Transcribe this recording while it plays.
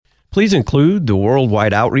Please include the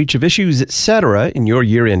worldwide outreach of Issues, etc. in your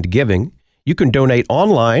year-end giving. You can donate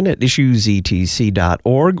online at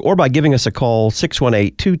issuesetc.org or by giving us a call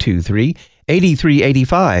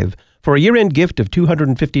 618-223-8385. For a year-end gift of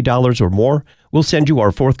 $250 or more, we'll send you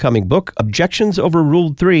our forthcoming book, Objections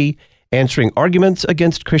Overruled 3, Answering Arguments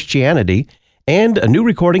Against Christianity, and a new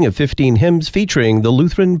recording of 15 hymns featuring the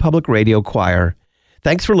Lutheran Public Radio Choir.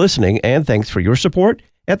 Thanks for listening, and thanks for your support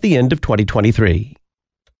at the end of 2023.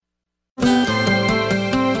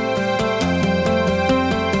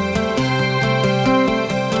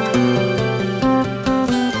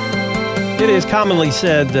 It is commonly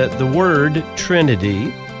said that the word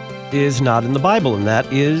Trinity is not in the Bible, and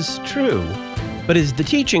that is true. But is the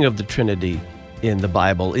teaching of the Trinity in the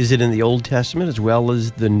Bible? Is it in the Old Testament as well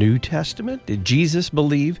as the New Testament? Did Jesus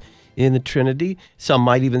believe in the Trinity? Some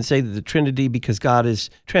might even say that the Trinity, because God is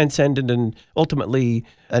transcendent and ultimately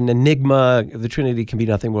an enigma, the Trinity can be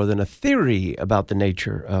nothing more than a theory about the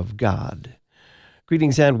nature of God.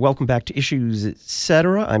 Greetings and welcome back to Issues,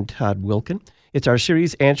 Etc. I'm Todd Wilkin. It's our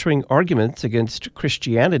series Answering Arguments Against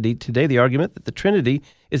Christianity. Today, the argument that the Trinity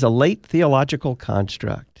is a late theological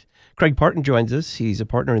construct. Craig Parton joins us. He's a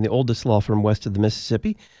partner in the oldest law firm west of the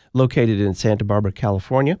Mississippi, located in Santa Barbara,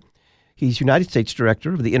 California. He's United States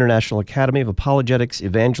Director of the International Academy of Apologetics,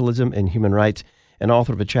 Evangelism, and Human Rights, and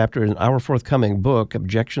author of a chapter in our forthcoming book,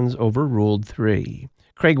 Objections Overruled 3.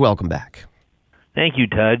 Craig, welcome back. Thank you,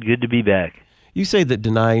 Todd. Good to be back. You say that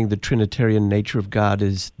denying the Trinitarian nature of God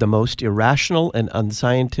is the most irrational and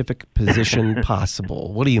unscientific position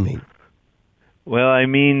possible. What do you mean? Well, I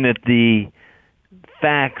mean that the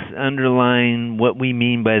facts underlying what we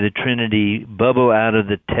mean by the Trinity bubble out of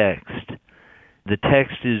the text. The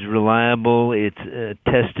text is reliable. It's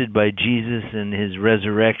attested by Jesus and his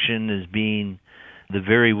resurrection as being the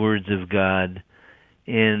very words of God.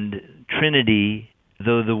 And Trinity,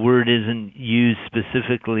 though the word isn't used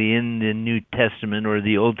specifically in the New Testament or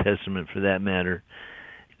the Old Testament for that matter,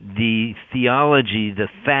 the theology, the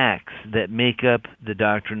facts that make up the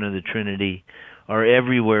doctrine of the Trinity are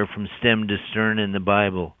everywhere from stem to stern in the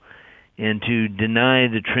Bible. And to deny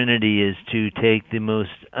the Trinity is to take the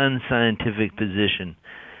most unscientific position.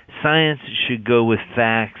 Science should go with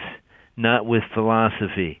facts, not with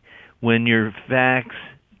philosophy. When your facts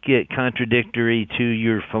get contradictory to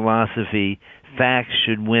your philosophy, facts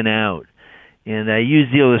should win out. And I use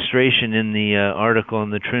the illustration in the article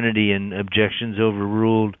on the Trinity and Objections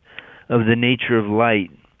Overruled of the nature of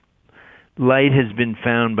light. Light has been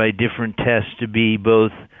found by different tests to be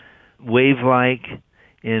both wave-like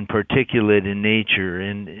and particulate in nature.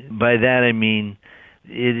 And by that I mean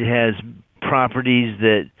it has properties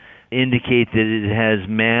that indicate that it has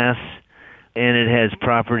mass, and it has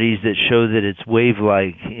properties that show that it's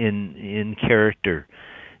wave-like in character.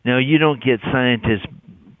 Now, you don't get scientists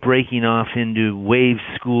breaking off into wave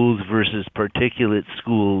schools versus particulate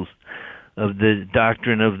schools of the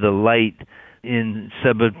doctrine of the light in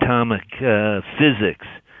subatomic physics.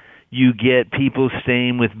 You get people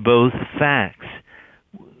staying with both facts.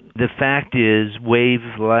 The fact is,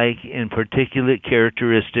 wave-like and particulate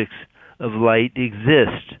characteristics of light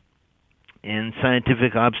exist, and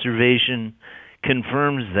scientific observation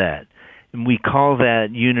confirms that. And we call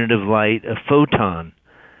that unit of light a photon.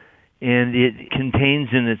 And it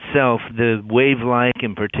contains in itself the wave-like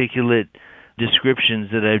and particulate descriptions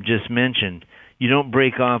that I've just mentioned. You don't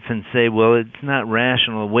break off and say, well, it's not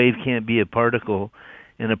rational. A wave can't be a particle,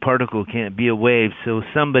 and a particle can't be a wave, so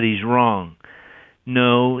somebody's wrong.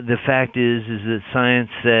 No, the fact is that science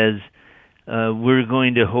says we're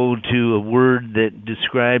going to hold to a word that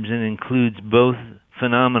describes and includes both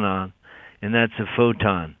phenomena, and that's a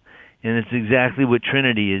photon. And it's exactly what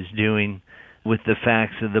Trinity is doing with the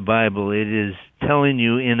facts of the Bible. It is telling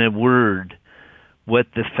you in a word what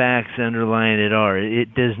the facts underlying it are.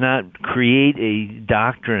 It does not create a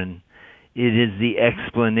doctrine. It is the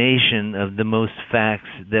explanation of the most facts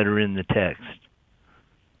that are in the text.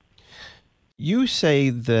 You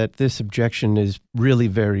say that this objection is really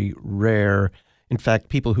very rare. In fact,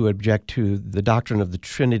 people who object to the doctrine of the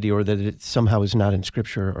Trinity or that it somehow is not in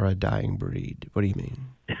Scripture are a dying breed. What do you mean?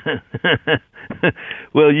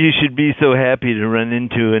 Well, you should be so happy to run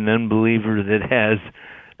into an unbeliever that has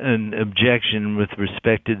an objection with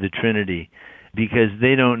respect to the Trinity, because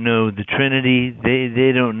they don't know the Trinity.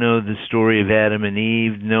 They don't know the story of Adam and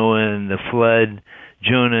Eve, Noah and the flood,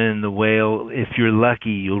 Jonah and the whale. If you're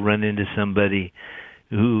lucky, you'll run into somebody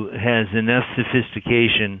who has enough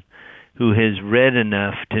sophistication, who has read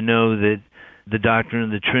enough to know that the doctrine of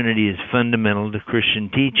the Trinity is fundamental to Christian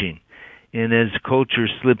teaching. And as culture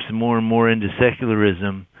slips more and more into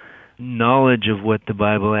secularism, knowledge of what the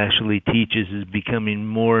Bible actually teaches is becoming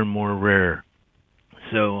more and more rare.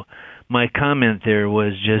 So my comment there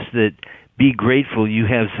was just that be grateful you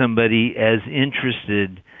have somebody as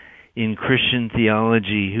interested in Christian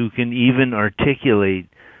theology who can even articulate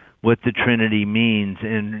what the Trinity means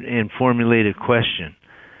and formulate a question.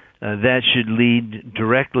 That should lead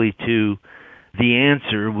directly to the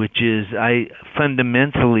answer, which is I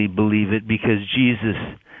fundamentally believe it because Jesus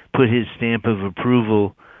put his stamp of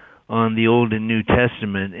approval on the Old and New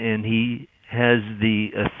Testament, and he has the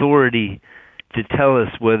authority to tell us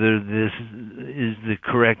whether this is the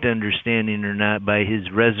correct understanding or not by his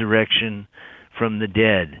resurrection from the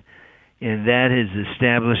dead. And that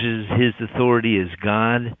establishes his authority as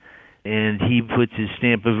God, and he puts his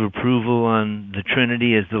stamp of approval on the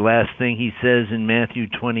Trinity as the last thing he says in Matthew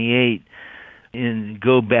 28, and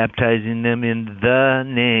go baptizing them in the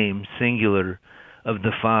name, singular, of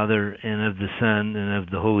the Father and of the Son and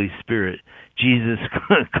of the Holy Spirit. Jesus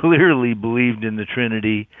clearly believed in the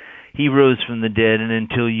Trinity. He rose from the dead, and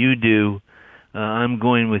until you do, I'm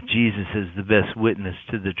going with Jesus as the best witness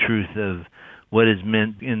to the truth of what is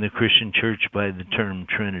meant in the Christian church by the term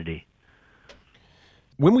Trinity.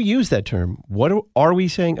 When we use that term, what are we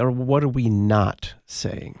saying or what are we not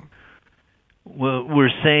saying? Well,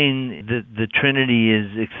 we're saying that the Trinity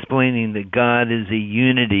is explaining that God is a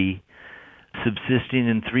unity subsisting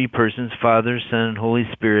in three persons, Father, Son, and Holy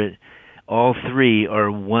Spirit. All three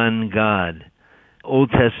are one God.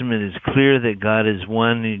 Old Testament is clear that God is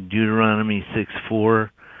one in Deuteronomy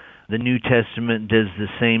 6:4. The New Testament does the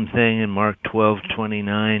same thing in Mark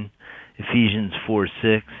 12:29, Ephesians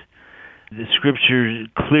 4:6. The Scripture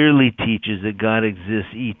clearly teaches that God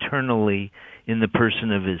exists eternally in the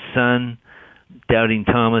person of his Son. Doubting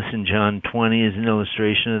Thomas in John 20 is an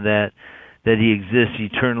illustration of that he exists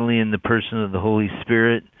eternally in the person of the Holy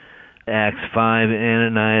Spirit. Acts 5,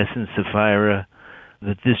 Ananias and Sapphira,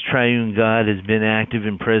 that this triune God has been active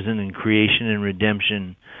and present in creation and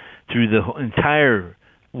redemption through the entire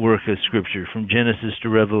work of Scripture, from Genesis to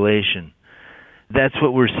Revelation. That's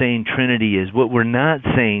what we're saying Trinity is. What we're not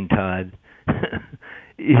saying, Todd,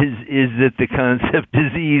 is that the concept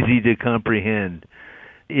is easy to comprehend.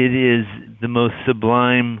 It is the most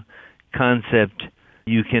sublime concept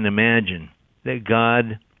you can imagine, that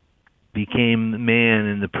God became man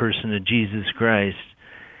in the person of Jesus Christ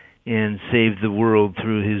and saved the world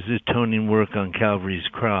through his atoning work on Calvary's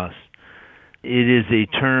cross. It is a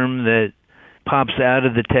term that pops out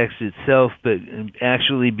of the text itself, but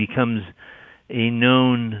actually becomes a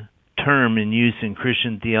known term in use in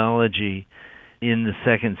Christian theology in the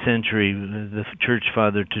 2nd century. The church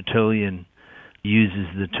father Tertullian uses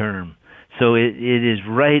the term. So it is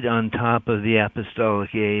right on top of the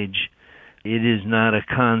apostolic age. It is not a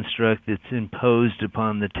construct that's imposed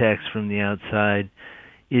upon the text from the outside.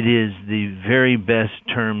 It is the very best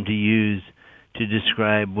term to use to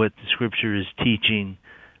describe what the Scripture is teaching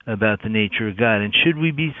about the nature of God. And should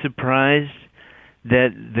we be surprised that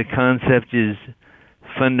the concept is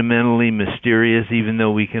fundamentally mysterious, even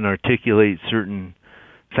though we can articulate certain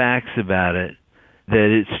facts about it, that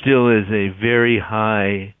it still is a very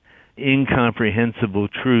high, incomprehensible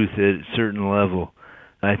truth at a certain level?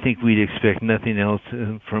 I think we'd expect nothing else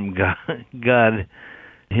from God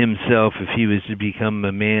himself if he was to become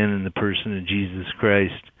a man in the person of Jesus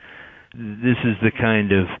Christ. This is the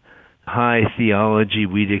kind of high theology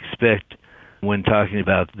we'd expect when talking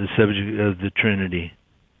about the subject of the Trinity.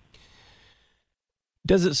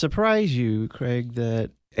 Does it surprise you, Craig,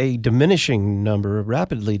 that a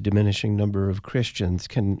rapidly diminishing number of Christians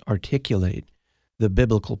can articulate the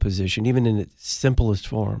biblical position, even in its simplest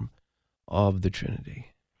form, of the Trinity?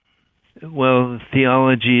 Well,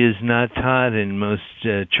 theology is not taught in most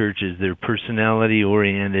churches. They're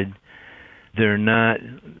personality-oriented. They're not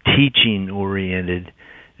teaching-oriented,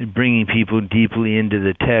 bringing people deeply into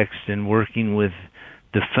the text and working with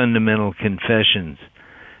the fundamental confessions.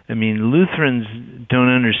 I mean, Lutherans don't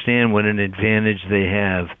understand what an advantage they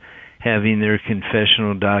have having their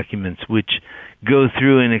confessional documents, which go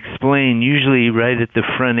through and explain, usually right at the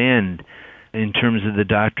front end, in terms of the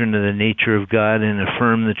doctrine of the nature of God, and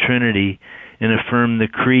affirm the Trinity, and affirm the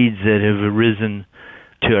creeds that have arisen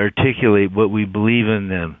to articulate what we believe in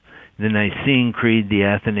them. The Nicene Creed, the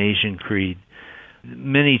Athanasian Creed.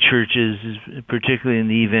 Many churches, particularly in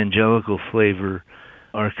the evangelical flavor,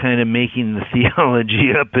 are kind of making the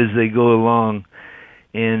theology up as they go along,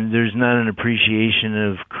 and there's not an appreciation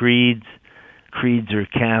of creeds. Creeds are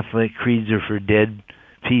Catholic. Creeds are for dead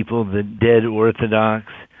people, the dead Orthodox,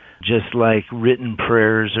 just like written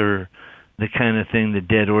prayers are the kind of thing the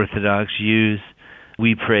dead Orthodox use.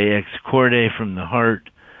 We pray ex corde, from the heart.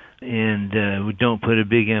 and we don't put a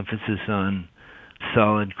big emphasis on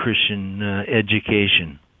solid Christian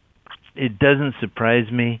education. It doesn't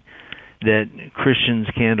surprise me that Christians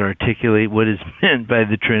can't articulate what is meant by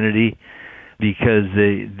the Trinity because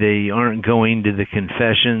they aren't going to the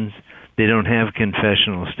confessions. They don't have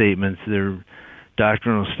confessional statements. Their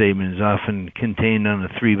doctrinal statement is often contained on a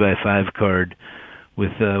 3x5 card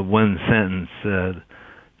with one sentence.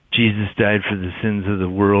 Jesus died for the sins of the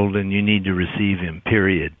world and you need to receive him,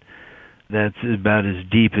 period. That's about as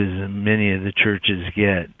deep as many of the churches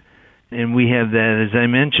get. And we have that, as I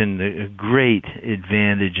mentioned, a great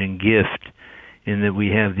advantage and gift in that we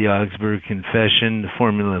have the Augsburg Confession, the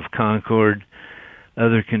Formula of Concord,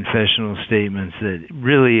 other confessional statements that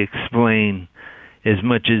really explain as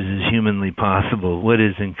much as is humanly possible what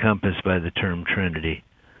is encompassed by the term Trinity.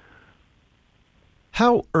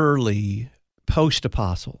 How early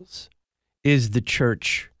post-apostles is the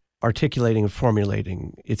church articulating and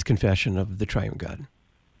formulating its confession of the triune God?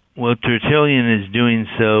 Well, Tertullian is doing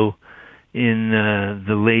so in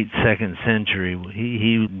the late 2nd century.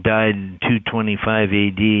 He died in 225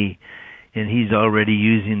 AD, and he's already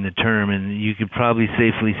using the term, and you could probably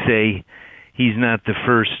safely say he's not the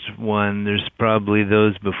first one. There's probably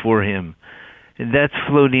those before him. And that's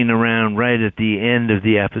floating around right at the end of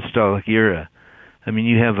the apostolic era. I mean,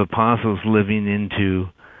 you have apostles living into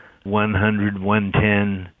 100,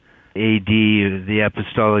 110 AD, the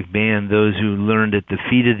apostolic band, those who learned at the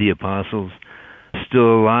feet of the apostles,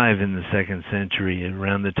 still alive in the 2nd century,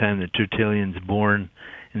 around the time that Tertullian's born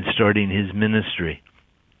and starting his ministry.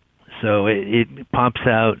 So it pops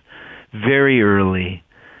out very early.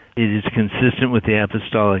 It is consistent with the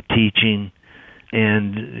apostolic teaching,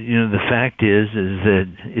 and the fact is that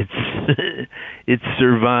it's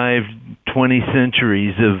survived 20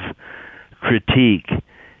 centuries of critique,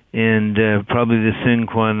 and probably the sine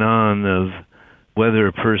qua non of whether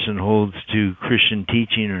a person holds to Christian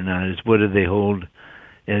teaching or not is what do they hold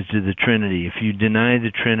as to the Trinity. If you deny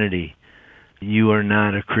the Trinity, you are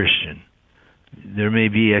not a Christian. There may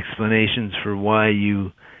be explanations for why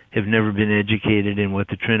you have never been educated in what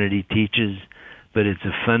the Trinity teaches, but it's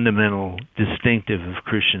a fundamental distinctive of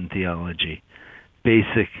Christian theology,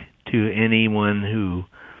 basic to anyone who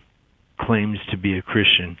claims to be a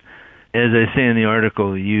Christian. As I say in the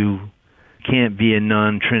article, you can't be a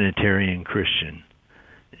non-Trinitarian Christian.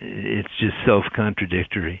 It's just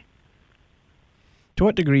self-contradictory. To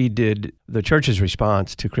what degree did the Church's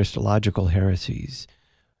response to Christological heresies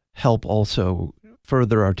help also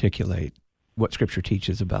further articulate what Scripture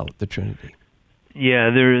teaches about the Trinity? Yeah,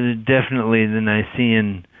 there definitely the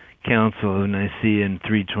Nicene Council of Nicaea in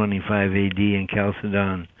 325 AD and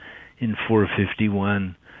Chalcedon in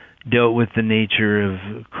 451 dealt with the nature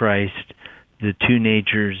of Christ, the two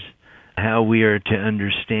natures, how we are to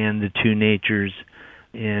understand the two natures,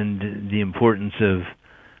 and the importance of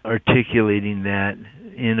articulating that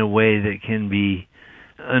in a way that can be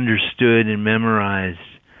understood and memorized,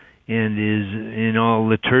 and is in all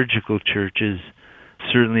liturgical churches.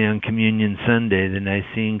 Certainly on Communion Sunday, the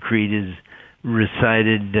Nicene Creed is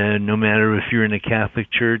recited no matter if you're in a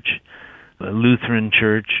Catholic church, a Lutheran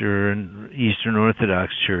church, or an Eastern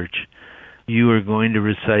Orthodox church. You are going to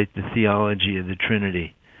recite the theology of the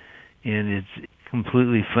Trinity. And it's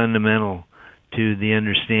completely fundamental to the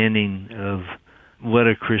understanding of what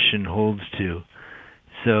a Christian holds to.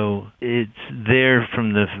 So it's there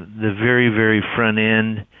from the very, very front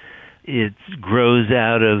end. It grows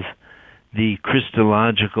out of the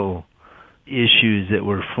Christological issues that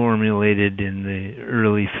were formulated in the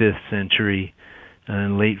early 5th century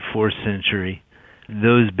and late 4th century.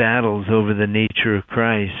 Those battles over the nature of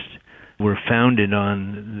Christ were founded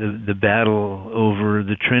on the battle over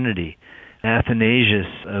the Trinity. Athanasius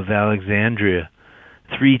of Alexandria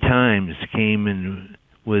 3 times came and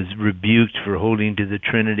was rebuked for holding to the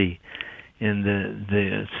Trinity. And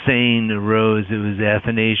the saying arose, it was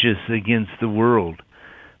Athanasius against the world.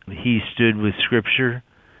 He stood with Scripture.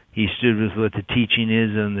 He stood with what the teaching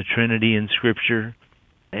is on the Trinity in Scripture,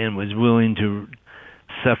 and was willing to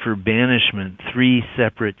suffer banishment 3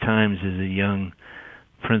 separate times as a young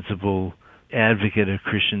principal advocate of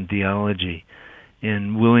Christian theology,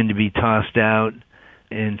 and willing to be tossed out,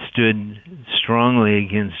 and stood strongly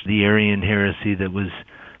against the Arian heresy that was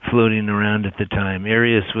floating around at the time.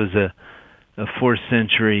 Arius was a 4th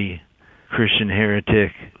century Christian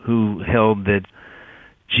heretic who held that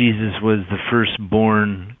Jesus was the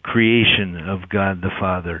firstborn creation of God the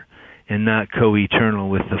Father and not co-eternal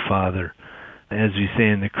with the Father. As we say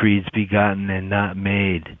in the creeds, begotten and not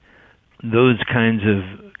made. Those kinds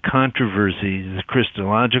of controversies, the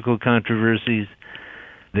Christological controversies,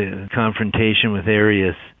 the confrontation with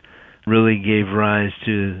Arius, really gave rise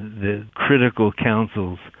to the critical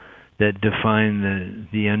councils that define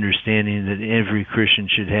the understanding that every Christian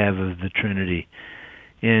should have of the Trinity.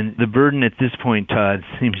 And the burden at this point, Todd,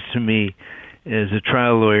 seems to me, as a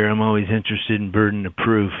trial lawyer, I'm always interested in burden of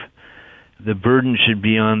proof. The burden should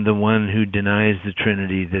be on the one who denies the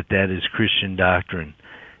Trinity that is Christian doctrine.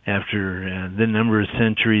 After the number of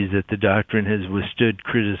centuries that the doctrine has withstood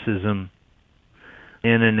criticism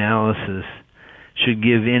and analysis, should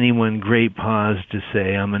give anyone great pause to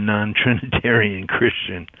say, I'm a non-Trinitarian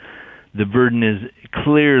Christian. The burden is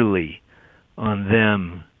clearly on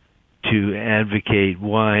them to advocate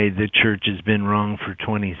why the church has been wrong for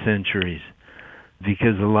 20 centuries.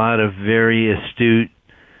 Because a lot of very astute,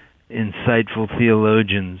 insightful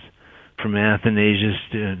theologians, from Athanasius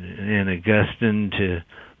and Augustine to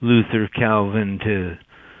Luther, Calvin to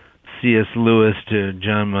C.S. Lewis to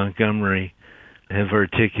John Montgomery, have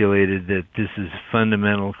articulated that this is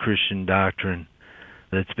fundamental Christian doctrine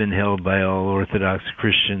that's been held by all Orthodox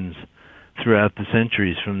Christians throughout the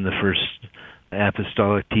centuries, from the first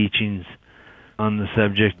apostolic teachings on the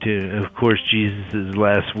subject to, of course, Jesus'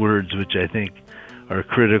 last words, which I think are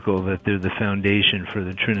critical, that they're the foundation for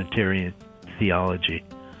the Trinitarian theology.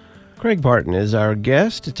 Craig Parton is our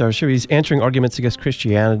guest. It's our series Answering Arguments Against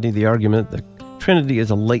Christianity, the argument that Trinity is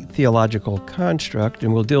a late theological construct,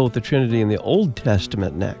 and we'll deal with the Trinity in the Old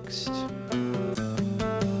Testament next.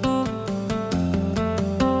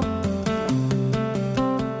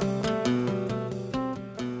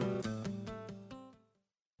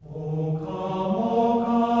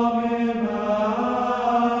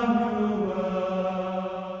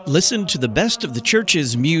 Listen to the best of the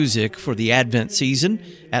church's music for the Advent season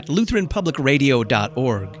at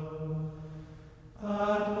LutheranPublicRadio.org.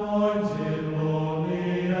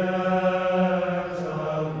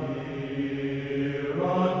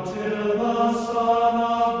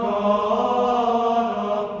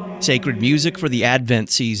 Sacred music for the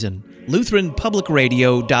Advent season,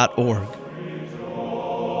 LutheranPublicRadio.org.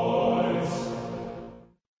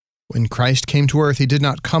 When Christ came to earth, he did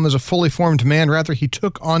not come as a fully formed man. Rather, he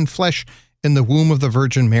took on flesh in the womb of the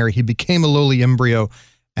Virgin Mary. He became a lowly embryo,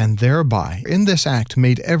 and thereby, in this act,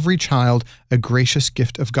 made every child a gracious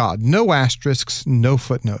gift of God. No asterisks, no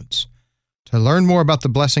footnotes. To learn more about the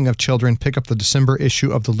blessing of children, pick up the December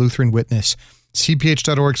issue of the Lutheran Witness,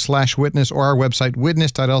 cph.org/witness, or our website,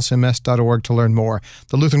 witness.lcms.org, to learn more.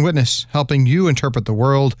 The Lutheran Witness, helping you interpret the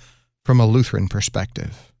world from a Lutheran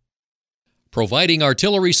perspective. Providing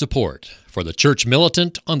artillery support for the church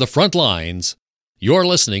militant on the front lines, you're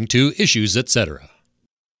listening to Issues, Etc.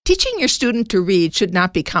 Teaching your student to read should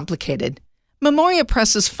not be complicated. Memoria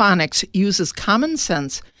Press's phonics uses common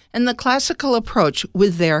sense and the classical approach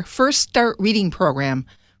with their First Start Reading program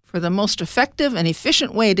for the most effective and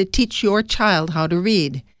efficient way to teach your child how to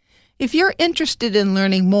read. If you're interested in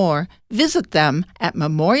learning more, visit them at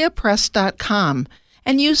memoriapress.com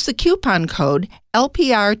and use the coupon code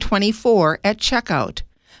LPR24 at checkout.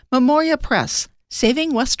 Memoria Press,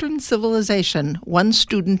 saving Western civilization one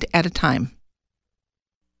student at a time.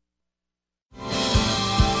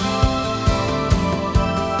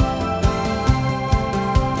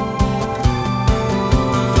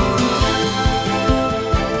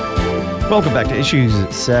 Welcome back to Issues,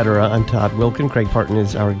 Etc. I'm Todd Wilkin. Craig Parton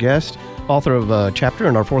is our guest, author of a chapter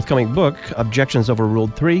in our forthcoming book, Objections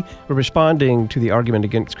Overruled 3. We're responding to the argument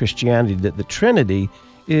against Christianity that the Trinity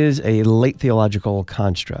is a late theological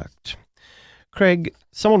construct. Craig,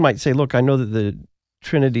 someone might say, look, I know that the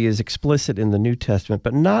Trinity is explicit in the New Testament,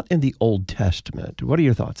 but not in the Old Testament. What are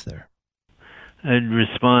your thoughts there? I'd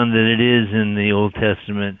respond that it is in the Old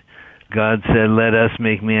Testament. God said, let us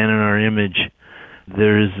make man in our image.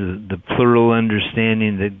 There is the plural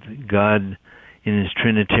understanding that God, in his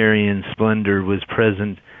Trinitarian splendor, was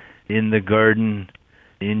present in the garden,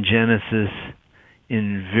 in Genesis,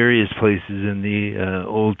 in various places in the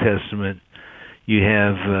Old Testament. You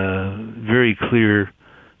have very clear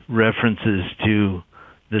references to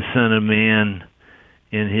the Son of Man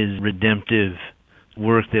and his redemptive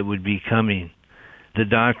work that would be coming. The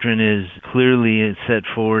doctrine is clearly set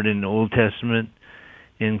forward in the Old Testament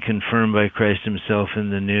and confirmed by Christ himself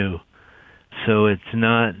in the New. So it's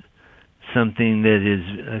not something that is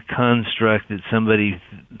a construct that somebody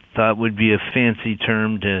thought would be a fancy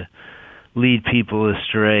term to lead people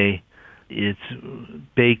astray. It's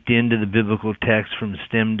baked into the biblical text from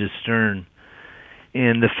stem to stern.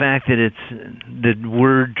 And the fact that the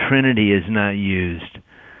word Trinity is not used,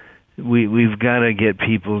 we've got to get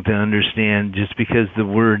people to understand, just because the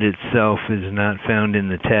word itself is not found in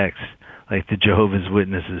the text, like the Jehovah's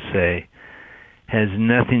Witnesses say, has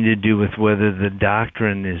nothing to do with whether the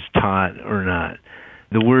doctrine is taught or not.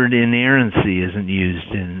 The word inerrancy isn't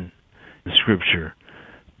used in Scripture,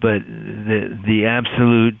 but the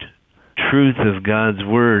absolute truth of God's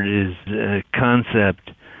Word is a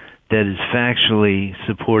concept that is factually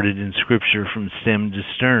supported in Scripture from stem to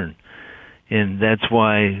stern. And that's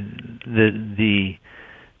why the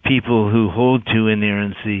people who hold to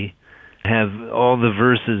inerrancy have all the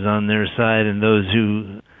verses on their side, and those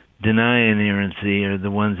who deny inerrancy are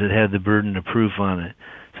the ones that have the burden of proof on it.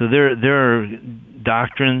 So there are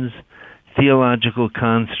doctrines, theological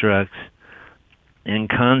constructs, and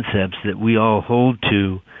concepts that we all hold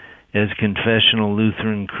to as confessional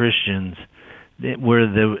Lutheran Christians where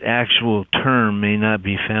the actual term may not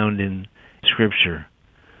be found in Scripture.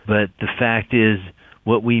 But the fact is,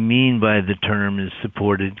 what we mean by the term is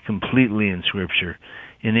supported completely in Scripture.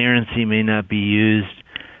 Inerrancy may not be used,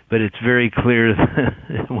 but it's very clear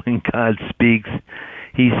that when God speaks,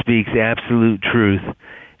 He speaks absolute truth,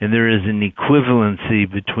 and there is an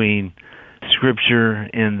equivalency between Scripture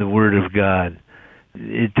and the Word of God.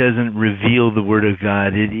 It doesn't reveal the Word of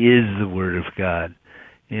God, it is the Word of God.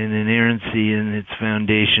 And inerrancy and its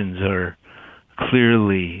foundations are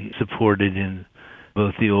clearly supported in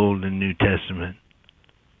both the Old and New Testament.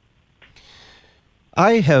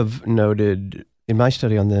 I have noted in my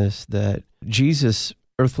study on this that Jesus'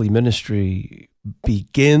 earthly ministry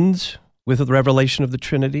begins with the revelation of the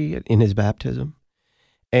Trinity in his baptism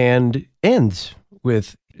and ends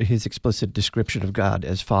with his explicit description of God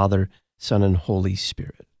as Father, Son, and Holy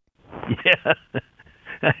Spirit. Yeah,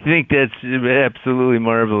 I think that's absolutely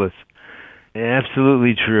marvelous.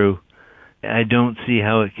 Absolutely true. I don't see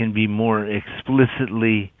how it can be more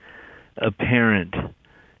explicitly apparent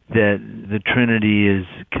that the Trinity is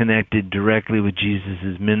connected directly with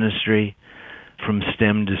Jesus' ministry from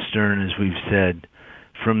stem to stern, as we've said,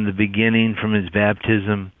 from the beginning, from his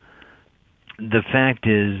baptism. The fact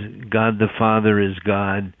is, God the Father is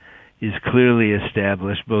God, is clearly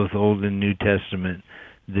established, both Old and New Testament,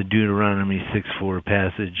 the Deuteronomy 6:4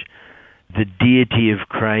 passage. The deity of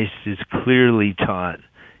Christ is clearly taught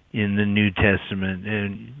in the New Testament,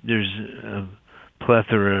 and there's a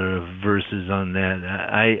plethora of verses on that.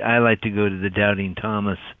 I like to go to the Doubting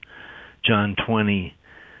Thomas, John 20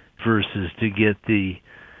 verses, to get the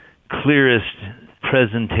clearest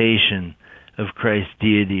presentation of Christ's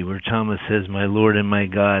deity, where Thomas says, "My Lord and my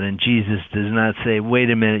God," and Jesus does not say,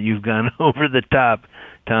 "Wait a minute, you've gone over the top,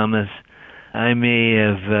 Thomas. I may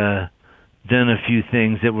have done a few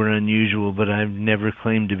things that were unusual, but I've never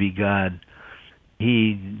claimed to be God."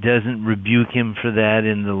 He doesn't rebuke him for that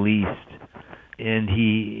in the least. And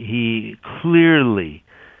he clearly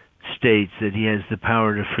states that he has the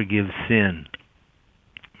power to forgive sin.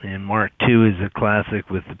 And Mark 2 is a classic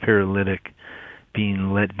with the paralytic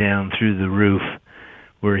being let down through the roof,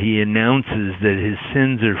 where he announces that his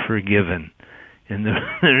sins are forgiven. And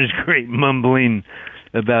there's great mumbling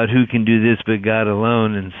about who can do this but God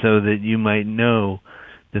alone, and so that you might know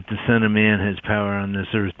that the Son of Man has power on this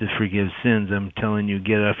earth to forgive sins, I'm telling you,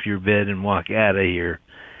 get off your bed and walk out of here.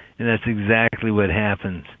 And that's exactly what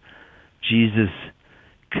happens. Jesus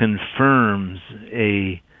confirms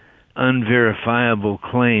a unverifiable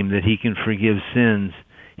claim that he can forgive sins.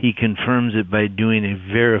 He confirms it by doing a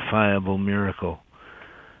verifiable miracle.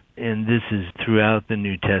 And this is throughout the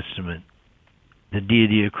New Testament. The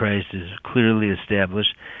deity of Christ is clearly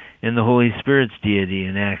established, and the Holy Spirit's deity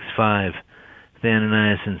in Acts 5,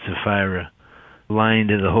 Ananias and Sapphira. Lying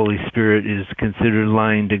to the Holy Spirit is considered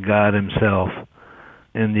lying to God himself,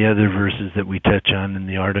 and the other verses that we touch on in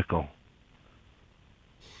the article.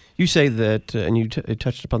 You say that, and you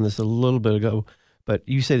touched upon this a little bit ago, but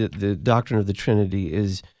you say that the doctrine of the Trinity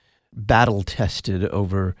is battle-tested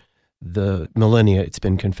over the millennia. It's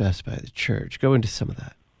been confessed by the Church. Go into some of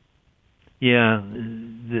that. Yeah,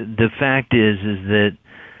 the fact is that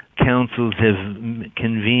councils have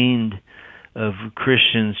convened of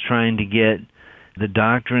Christians trying to get the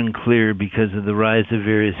doctrine clear because of the rise of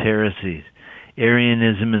various heresies.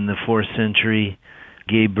 Arianism in the 4th century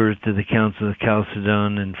gave birth to the Council of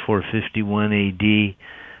Chalcedon in 451 A.D.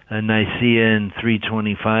 Nicaea in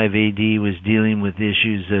 325 A.D. was dealing with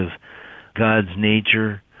issues of God's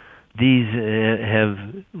nature. These have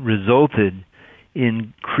resulted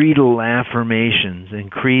in creedal affirmations,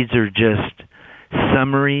 and creeds are just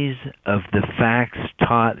summaries of the facts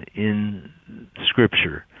taught in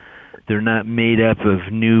Scripture. They're not made up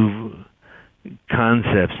of new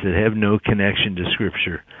concepts that have no connection to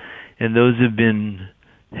Scripture. And those have been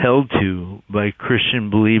held to by Christian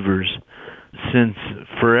believers since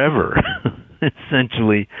forever.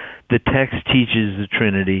 Essentially, the text teaches the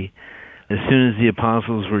Trinity. As soon as the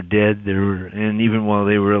apostles were dead, and even while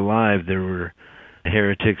they were alive, there were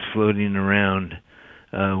heretics floating around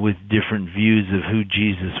with different views of who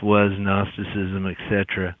Jesus was, Gnosticism,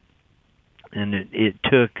 etc. And it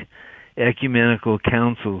took ecumenical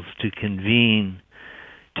councils to convene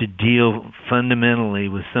to deal fundamentally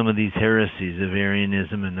with some of these heresies of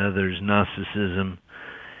Arianism and others, Gnosticism.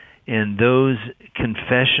 And those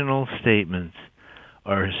confessional statements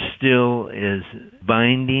are still as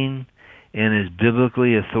binding and as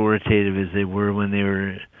biblically authoritative as they were when they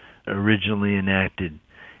were originally enacted.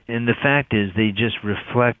 And the fact is, they just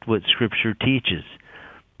reflect what Scripture teaches.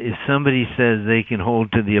 If somebody says they can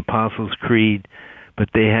hold to the Apostles' Creed, but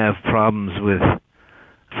they have problems with,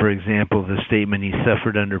 for example, the statement, he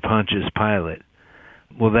suffered under Pontius Pilate,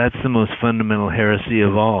 well, that's the most fundamental heresy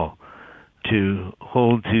of all, to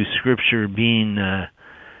hold to Scripture being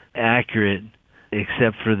accurate,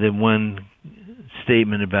 except for the one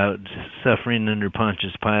statement about suffering under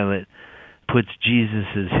Pontius Pilate, puts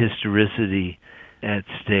Jesus' historicity at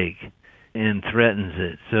stake and threatens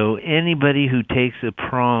it. So anybody who takes a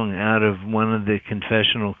prong out of one of the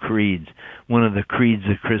confessional creeds, one of the creeds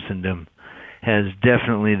of Christendom, has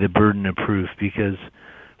definitely the burden of proof, because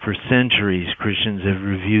for centuries Christians have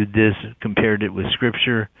reviewed this, compared it with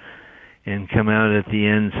Scripture, and come out at the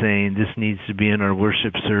end saying this needs to be in our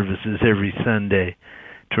worship services every Sunday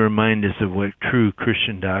to remind us of what true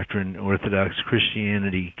Christian doctrine, Orthodox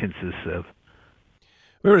Christianity, consists of.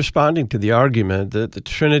 We're responding to the argument that the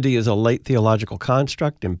Trinity is a late theological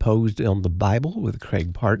construct imposed on the Bible with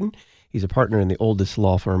Craig Parton. He's a partner in the oldest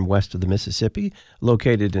law firm west of the Mississippi,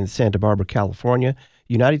 located in Santa Barbara, California,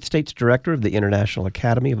 United States Director of the International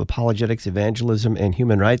Academy of Apologetics, Evangelism, and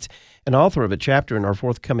Human Rights, and author of a chapter in our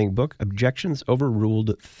forthcoming book, Objections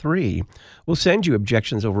Overruled 3. We'll send you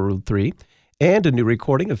Objections Overruled 3 and a new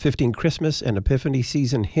recording of 15 Christmas and Epiphany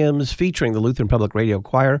season hymns featuring the Lutheran Public Radio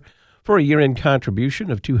Choir for a year-end contribution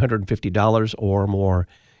of $250 or more.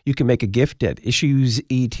 You can make a gift at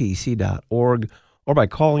issuesetc.org or by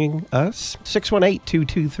calling us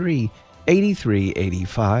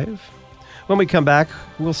 618-223-8385. When we come back,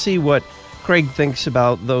 we'll see what Craig thinks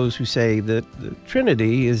about those who say that the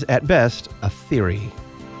Trinity is at best a theory.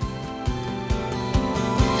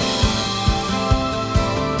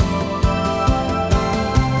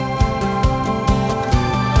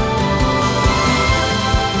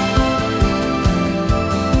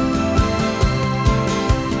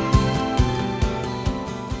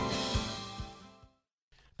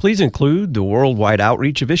 Please include the worldwide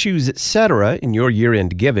outreach of Issues Etc. in your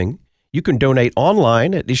year-end giving. You can donate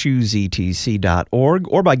online at issuesetc.org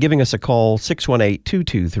or by giving us a call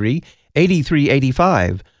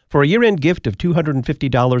 618-223-8385. For a year-end gift of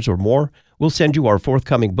 $250 or more, we'll send you our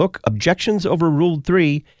forthcoming book, Objections Overruled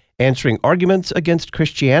 3, Answering Arguments Against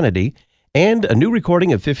Christianity, and a new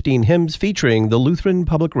recording of 15 hymns featuring the Lutheran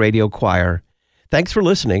Public Radio Choir. Thanks for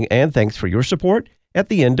listening, and thanks for your support at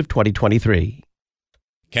the end of 2023.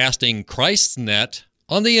 Casting Christ's net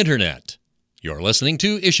on the Internet. You're listening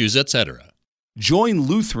to Issues Etc. Join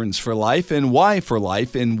Lutherans for Life and Why for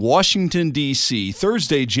Life in Washington, D.C.,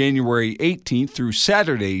 Thursday, January 18th through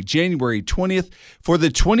Saturday, January 20th for the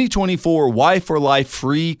 2024 Why for Life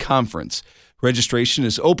Free Conference. Registration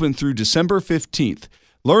is open through December 15th.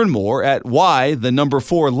 Learn more at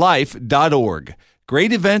why4life.org.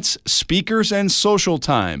 Great events, speakers, and social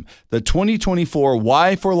time. The 2024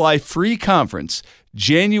 Why for Life Free Conference,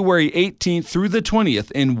 January 18th through the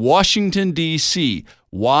 20th in Washington, D.C.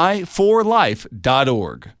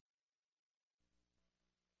 why4life.org.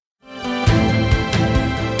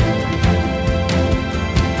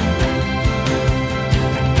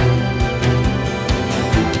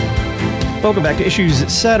 Welcome back to Issues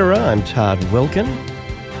Etc. I'm Todd Wilkin.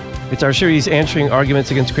 It's our series Answering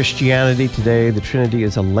Arguments Against Christianity. Today, the Trinity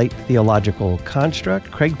is a late theological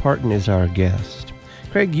construct. Craig Parton is our guest.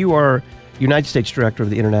 Craig, you are United States Director of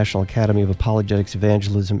the International Academy of Apologetics,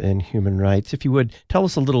 Evangelism, and Human Rights. If you would, tell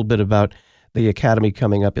us a little bit about the Academy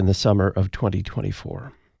coming up in the summer of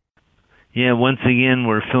 2024. Yeah, once again,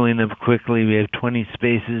 we're filling up quickly. We have 20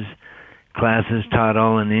 spaces, classes taught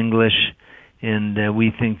all in English, and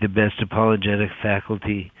we think the best apologetic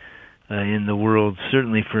faculty in the world,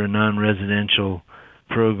 certainly for a non-residential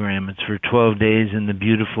program. It's for 12 days in the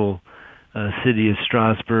beautiful city of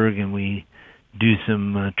Strasbourg, and we do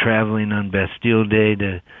some traveling on Bastille Day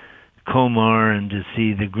to Colmar and to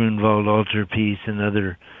see the Grunwald altarpiece and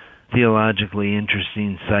other theologically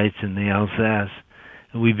interesting sites in the Alsace.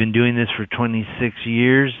 We've been doing this for 26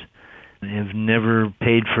 years and have never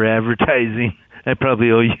paid for advertising. I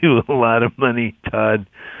probably owe you a lot of money, Todd,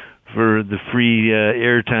 for the free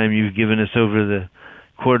airtime you've given us over the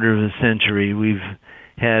quarter of a century. We've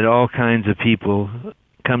had all kinds of people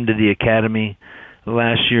come to the Academy,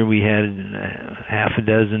 Last year we had half a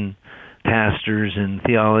dozen pastors and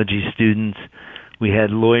theology students. We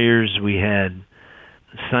had lawyers, we had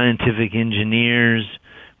scientific engineers,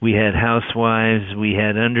 we had housewives, we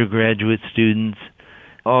had undergraduate students,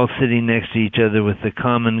 all sitting next to each other with the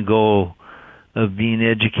common goal of being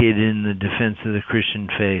educated in the defense of the Christian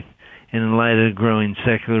faith. And in light of growing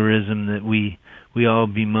secularism that we all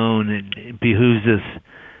bemoan, it behooves us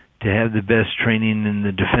to have the best training in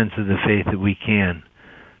the defense of the faith that we can.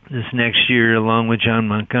 This next year, along with John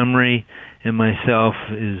Montgomery and myself,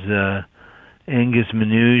 is Angus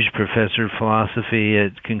Manouge, professor of philosophy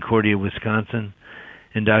at Concordia, Wisconsin,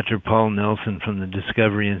 and Dr. Paul Nelson from the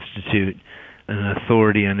Discovery Institute, an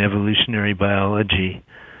authority on evolutionary biology.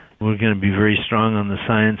 We're going to be very strong on the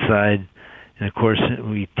science side. And of course,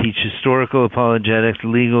 we teach historical apologetics,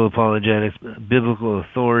 legal apologetics, biblical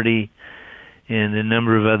authority, and a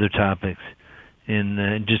number of other topics.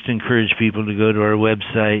 And just encourage people to go to our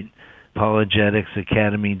website,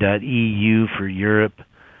 apologeticsacademy.eu for Europe,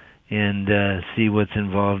 and see what's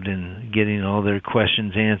involved in getting all their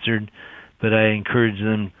questions answered. But I encourage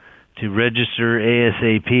them to register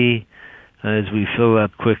ASAP as we fill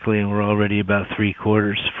up quickly, and we're already about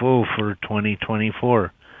 3/4 full for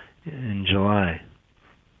 2024 in July.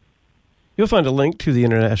 You'll find a link to the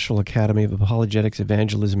International Academy of Apologetics,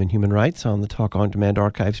 Evangelism, and Human Rights on the Talk On Demand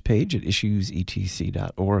archives page at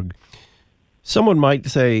issuesetc.org. Someone might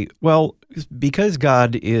say, well, because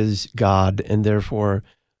God is God and therefore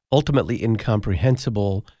ultimately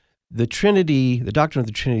incomprehensible, the Trinity, the doctrine of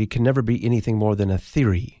the Trinity, can never be anything more than a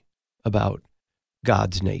theory about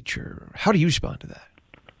God's nature. How do you respond to that?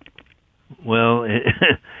 Well,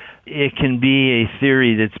 it can be a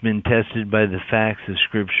theory that's been tested by the facts of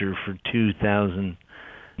Scripture for 2,000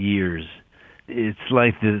 years. It's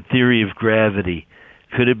like the theory of gravity.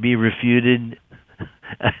 Could it be refuted?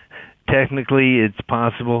 Technically, it's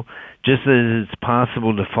possible. Just as it's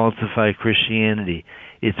possible to falsify Christianity,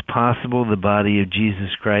 it's possible the body of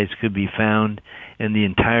Jesus Christ could be found and the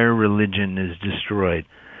entire religion is destroyed.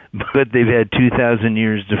 But they've had 2,000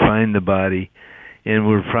 years to find the body, and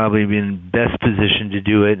we're probably in best position to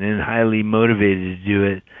do it and highly motivated to do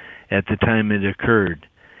it at the time it occurred.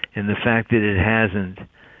 And the fact that it hasn't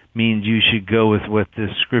means you should go with what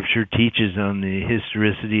the Scripture teaches on the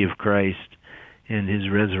historicity of Christ and His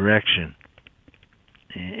resurrection,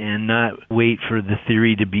 and not wait for the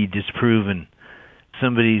theory to be disproven.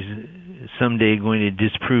 Somebody's someday going to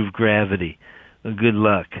disprove gravity. Good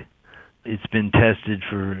luck. It's been tested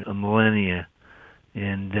for a millennia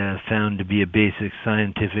and found to be a basic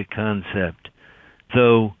scientific concept.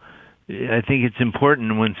 Though I think it's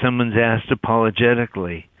important when someone's asked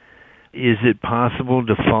apologetically, is it possible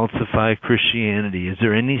to falsify Christianity? Is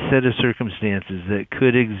there any set of circumstances that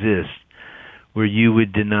could exist where you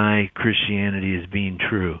would deny Christianity as being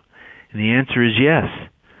true? And the answer is yes.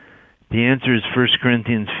 The answer is 1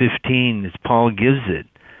 Corinthians 15, as Paul gives it,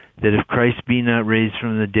 that if Christ be not raised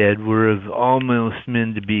from the dead, we're of almost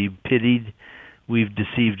men to be pitied. We've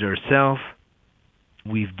deceived ourselves.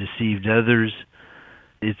 We've deceived others.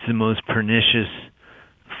 It's the most pernicious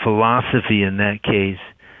philosophy in that case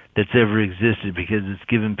that's ever existed, because it's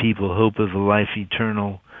given people hope of a life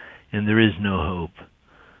eternal, and there is no hope.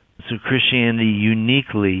 So Christianity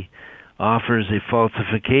uniquely offers a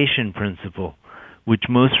falsification principle, which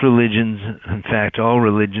most religions, in fact all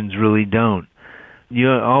religions, really don't. You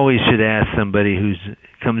always should ask somebody who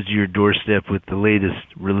comes to your doorstep with the latest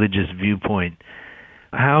religious viewpoint,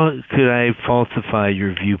 how could I falsify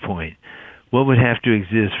your viewpoint? What would have to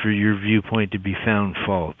exist for your viewpoint to be found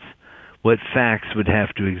false? What facts would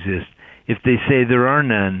have to exist? If they say there are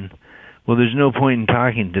none, well, there's no point in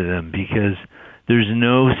talking to them, because there's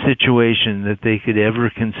no situation that they could ever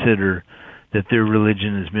consider that their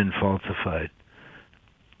religion has been falsified.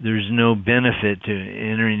 There's no benefit to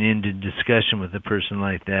entering into discussion with a person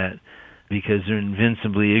like that, because they're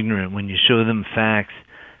invincibly ignorant. When you show them facts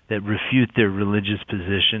that refute their religious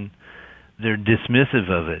position, they're dismissive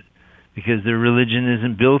of it, because their religion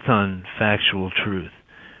isn't built on factual truth,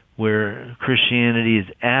 where Christianity is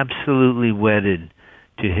absolutely wedded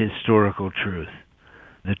to historical truth,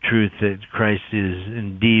 the truth that Christ is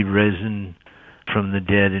indeed risen from the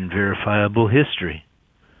dead in verifiable history.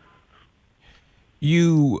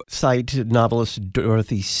 You cite novelist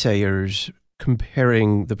Dorothy Sayers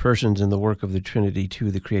comparing the persons in the work of the Trinity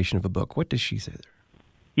to the creation of a book. What does she say there?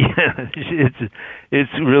 Yeah,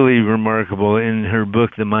 it's really remarkable. In her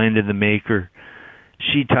book, The Mind of the Maker,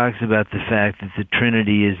 she talks about the fact that the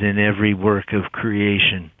Trinity is in every work of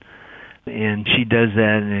creation. And she does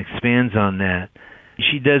that and expands on that.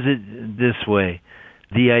 She does it this way.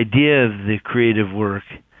 The idea of the creative work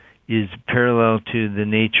is parallel to the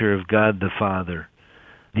nature of God the Father.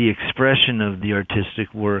 The expression of the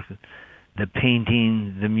artistic work, the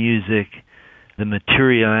painting, the music, the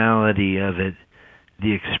materiality of it,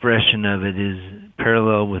 the expression of it is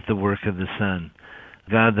parallel with the work of the Son.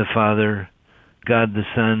 God the Father, God the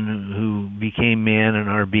Son, who became man on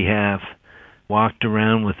our behalf, walked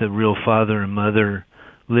around with a real father and mother,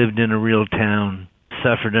 lived in a real town,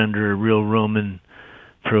 suffered under a real Roman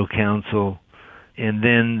proconsul, and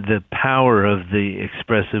then the power of the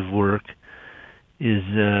expressive work is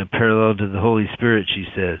parallel to the Holy Spirit, she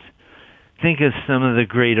says. Think of some of the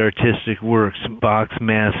great artistic works, Bach's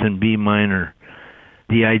Mass in B minor.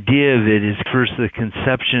 The idea of it is first the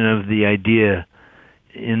conception of the idea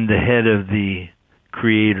in the head of the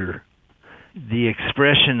creator. The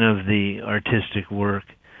expression of the artistic work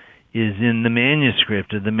is in the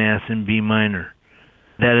manuscript of the Mass in B minor.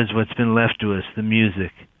 That is what's been left to us, the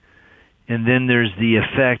music. And then there's the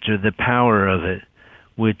effect or the power of it,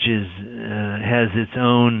 which is has its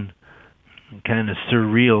own kind of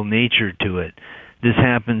surreal nature to it. This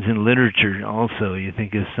happens in literature also. You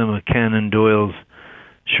think of some of Conan Doyle's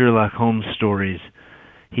Sherlock Holmes stories.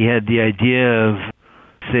 He had the idea of,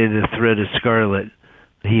 say, the Thread of Scarlet.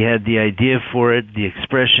 He had the idea for it. The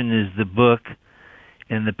expression is the book,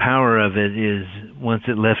 and the power of it is, once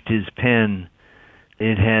it left his pen,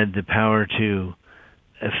 it had the power to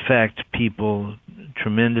affect people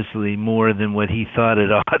tremendously more than what he thought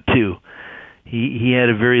it ought to. He had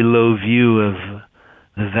a very low view of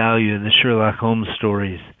the value of the Sherlock Holmes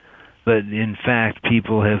stories, but in fact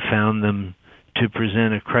people have found them to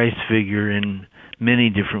present a Christ figure in many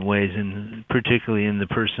different ways, and particularly in the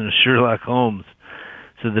person of Sherlock Holmes.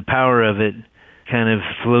 So the power of it kind of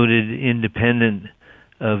floated independent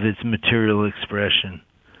of its material expression.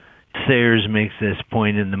 Sayers makes this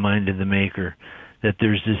point in The Mind of the Maker, that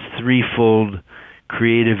there's this threefold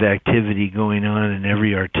creative activity going on in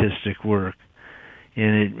every artistic work,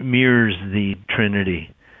 and it mirrors the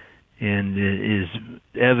Trinity, and it is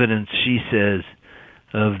evidence, she says,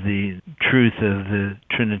 of the truth of the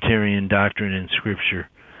Trinitarian doctrine in Scripture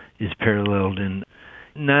is paralleled in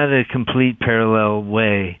not a complete parallel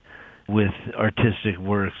way with artistic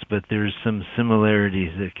works, but there's some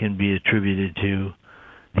similarities that can be attributed to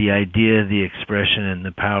the idea, the expression, and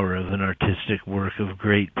the power of an artistic work of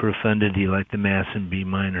great profundity like the Mass in B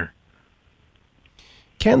minor.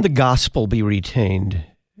 Can the gospel be retained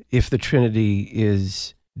if the Trinity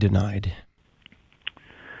is denied?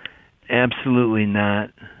 Absolutely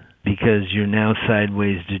not, because you're now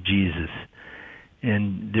sideways to Jesus.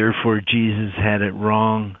 And therefore Jesus had it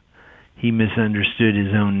wrong. He misunderstood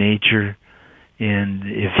his own nature. And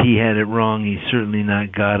if he had it wrong, he's certainly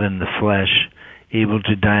not God in the flesh, able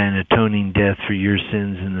to die an atoning death for your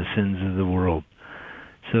sins and the sins of the world.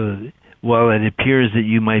 So while it appears that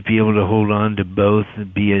you might be able to hold on to both,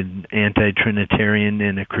 be an anti-Trinitarian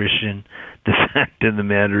and a Christian, the fact of the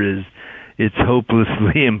matter is it's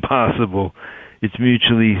hopelessly impossible. It's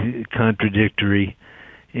mutually contradictory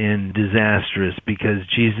and disastrous, because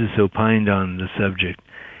Jesus opined on the subject.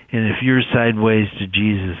 And if you're sideways to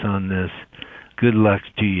Jesus on this, good luck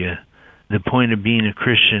to you. The point of being a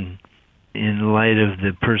Christian, in light of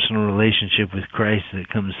the personal relationship with Christ that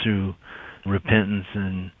comes through repentance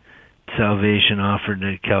and salvation offered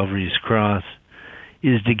at Calvary's cross,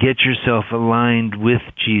 is to get yourself aligned with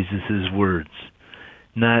Jesus' words,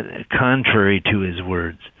 not contrary to his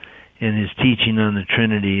words. And his teaching on the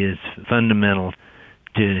Trinity is fundamental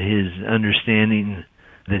to his understanding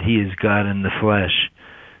that he is God in the flesh.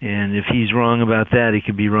 And if he's wrong about that, he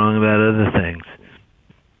could be wrong about other things.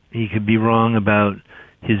 He could be wrong about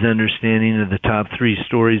his understanding of the top three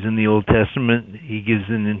stories in the Old Testament. He gives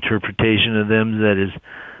an interpretation of them that is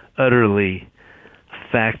utterly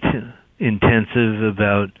fact-intensive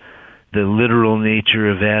about the literal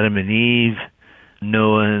nature of Adam and Eve,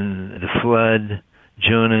 Noah and the flood,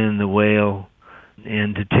 Jonah and the whale.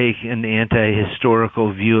 And to take an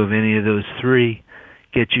anti-historical view of any of those three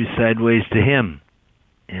gets you sideways to him.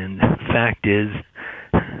 And the fact is,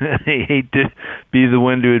 I hate to be the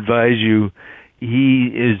one to advise you, he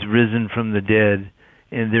is risen from the dead,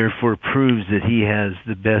 and therefore proves that he has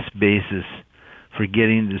the best basis for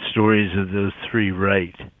getting the stories of those three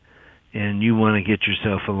right. And you want to get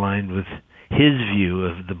yourself aligned with his view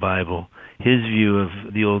of the Bible, his view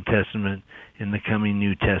of the Old Testament and the coming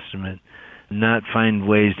New Testament, not find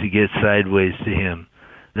ways to get sideways to him.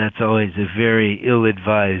 That's always a very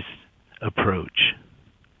ill-advised approach.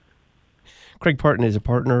 Craig Parton is a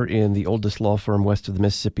partner in the oldest law firm west of the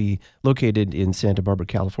Mississippi, located in Santa Barbara,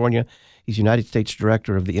 California. He's United States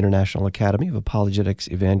Director of the International Academy of Apologetics,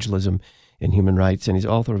 Evangelism, and Human Rights, and he's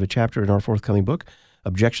author of a chapter in our forthcoming book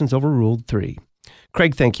Objections overruled 3.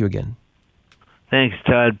 Craig, thank you again. Thanks,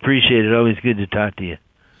 Todd. Appreciate it. Always good to talk to you.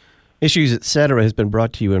 Issues, Etc. has been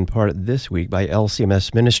brought to you in part this week by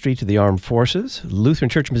LCMS Ministry to the Armed Forces. Lutheran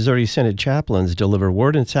Church Missouri Synod chaplains deliver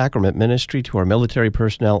word and sacrament ministry to our military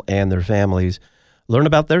personnel and their families. Learn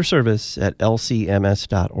about their service at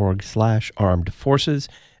lcms.org/armed forces,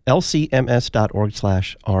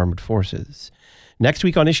 lcms.org/armed forces. Next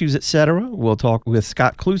week on Issues, Etc., we'll talk with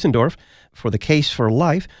Scott Klusendorf for The Case for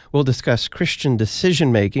Life. We'll discuss Christian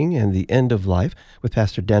decision-making and the end of life with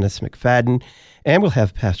Pastor Dennis McFadden. And we'll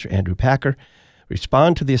have Pastor Andrew Packer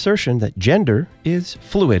respond to the assertion that gender is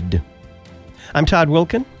fluid. I'm Todd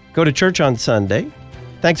Wilkin. Go to church on Sunday.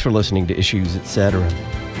 Thanks for listening to Issues, Etc.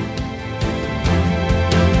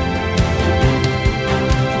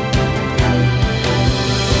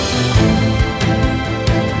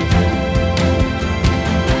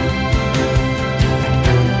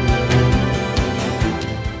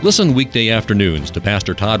 Listen weekday afternoons to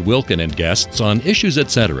Pastor Todd Wilkin and guests on Issues,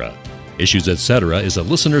 Etc. Issues, Etc. is a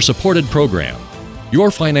listener-supported program. Your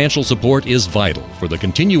financial support is vital for the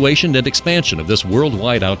continuation and expansion of this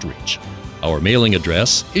worldwide outreach. Our mailing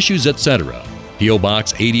address, Issues, Etc., P.O.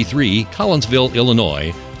 Box 83, Collinsville,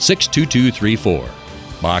 Illinois, 62234.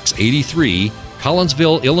 Box 83,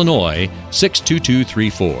 Collinsville, Illinois,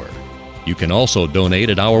 62234. You can also donate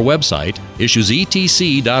at our website,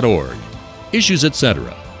 issuesetc.org. Issues,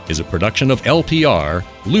 Etc. is a production of LPR,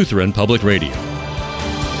 Lutheran Public Radio.